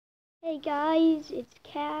Hey guys, it's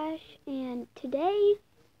Cash, and today,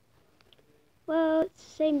 well, it's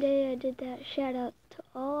the same day I did that shout out to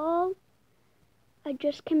all. I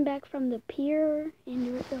just came back from the pier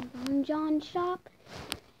and the Long John shop,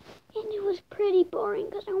 and it was pretty boring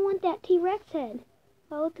because I want that T-Rex head.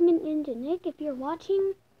 Ultimate Ninja Nick, if you're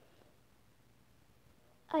watching,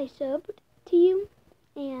 I subbed to you,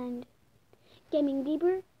 and Gaming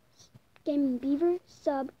Beaver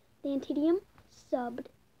subbed, Lantidium subbed.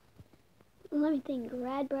 Let me think.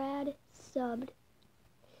 Brad subbed.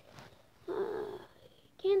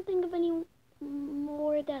 Can't think of any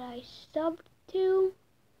more that I subbed to.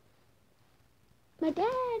 My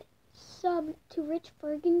dad subbed to Rich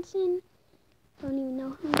Ferguson. Don't even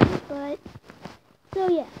know who he is, but so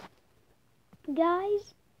yeah,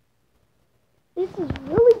 guys, this is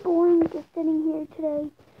really boring just sitting here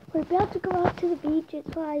today. We're about to go out to the beach.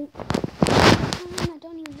 It's like I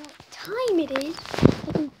don't even know what time it is.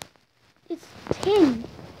 It's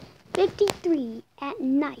 10:53 at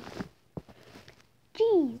night.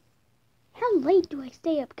 Jeez, how late do I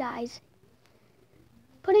stay up, guys?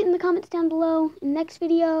 Put it in the comments down below. In the next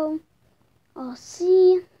video, I'll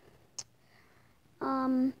see.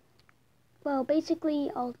 Well, basically,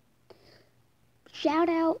 I'll shout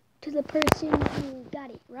out to the person who got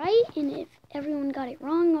it right, and if everyone got it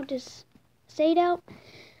wrong, I'll just say it out.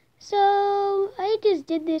 So, I just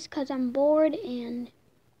did this because I'm bored, and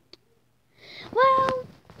well,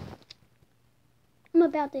 I'm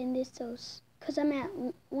about to end this, so because I'm at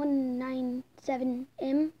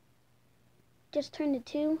 197M. Just turned to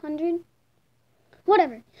 200.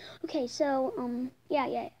 Whatever. Okay, so, yeah.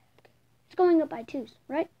 It's going up by 2s,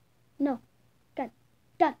 right? No. Guys,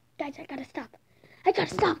 I gotta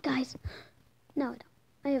stop, guys. No, I don't.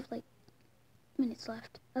 I have, like, minutes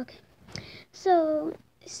left. Okay. So,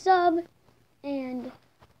 sub and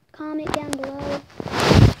comment down below.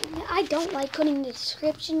 I don't like putting the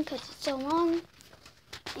description because it's so long.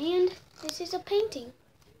 And this is a painting.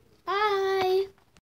 Bye!